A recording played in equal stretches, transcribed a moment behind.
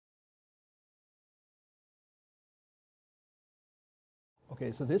Okay,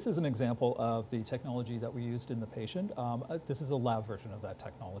 so this is an example of the technology that we used in the patient. This is a lab version of that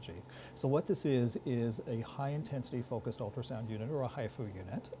technology. So what this is a high-intensity focused ultrasound unit, or a HIFU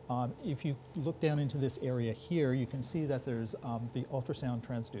unit. If you look down into this area here, you can see that there's the ultrasound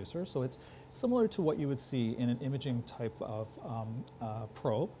transducer. So it's similar to what you would see in an imaging type of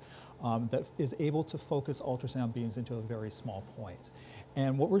probe that is able to focus ultrasound beams into a very small point.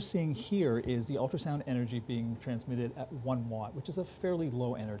 And what we're seeing here is the ultrasound energy being transmitted at 1 watt, which is a fairly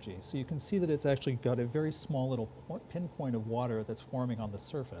low energy. So you can see that it's actually got a very small little pinpoint of water that's forming on the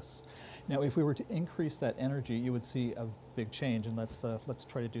surface. Now, if we were to increase that energy, you would see a big change, and let's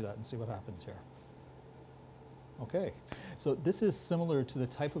try to do that and see what happens here. Okay, so this is similar to the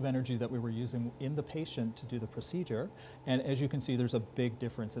type of energy that we were using in the patient to do the procedure, and as you can see, there's a big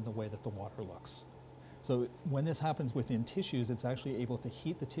difference in the way that the water looks. So when this happens within tissues, it's actually able to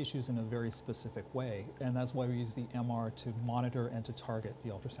heat the tissues in a very specific way, and that's why we use the MR to monitor and to target the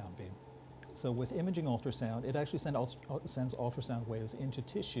ultrasound beam. So with imaging ultrasound, it actually sends ultrasound waves into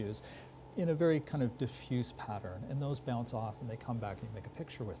tissues in a very kind of diffuse pattern, and those bounce off and they come back and you make a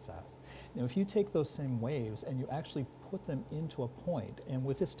picture with that. Now, if you take those same waves and you actually put them into a point, and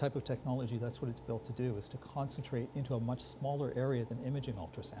with this type of technology, that's what it's built to do, is to concentrate into a much smaller area than imaging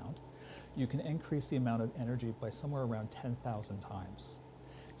ultrasound, you can increase the amount of energy by somewhere around 10,000 times.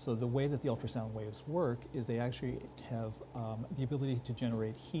 So the way that the ultrasound waves work is they actually have the ability to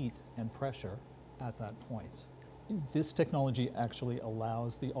generate heat and pressure at that point. This technology actually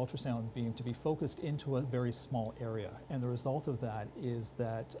allows the ultrasound beam to be focused into a very small area, and the result of that is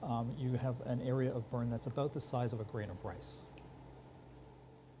that you have an area of burn that's about the size of a grain of rice.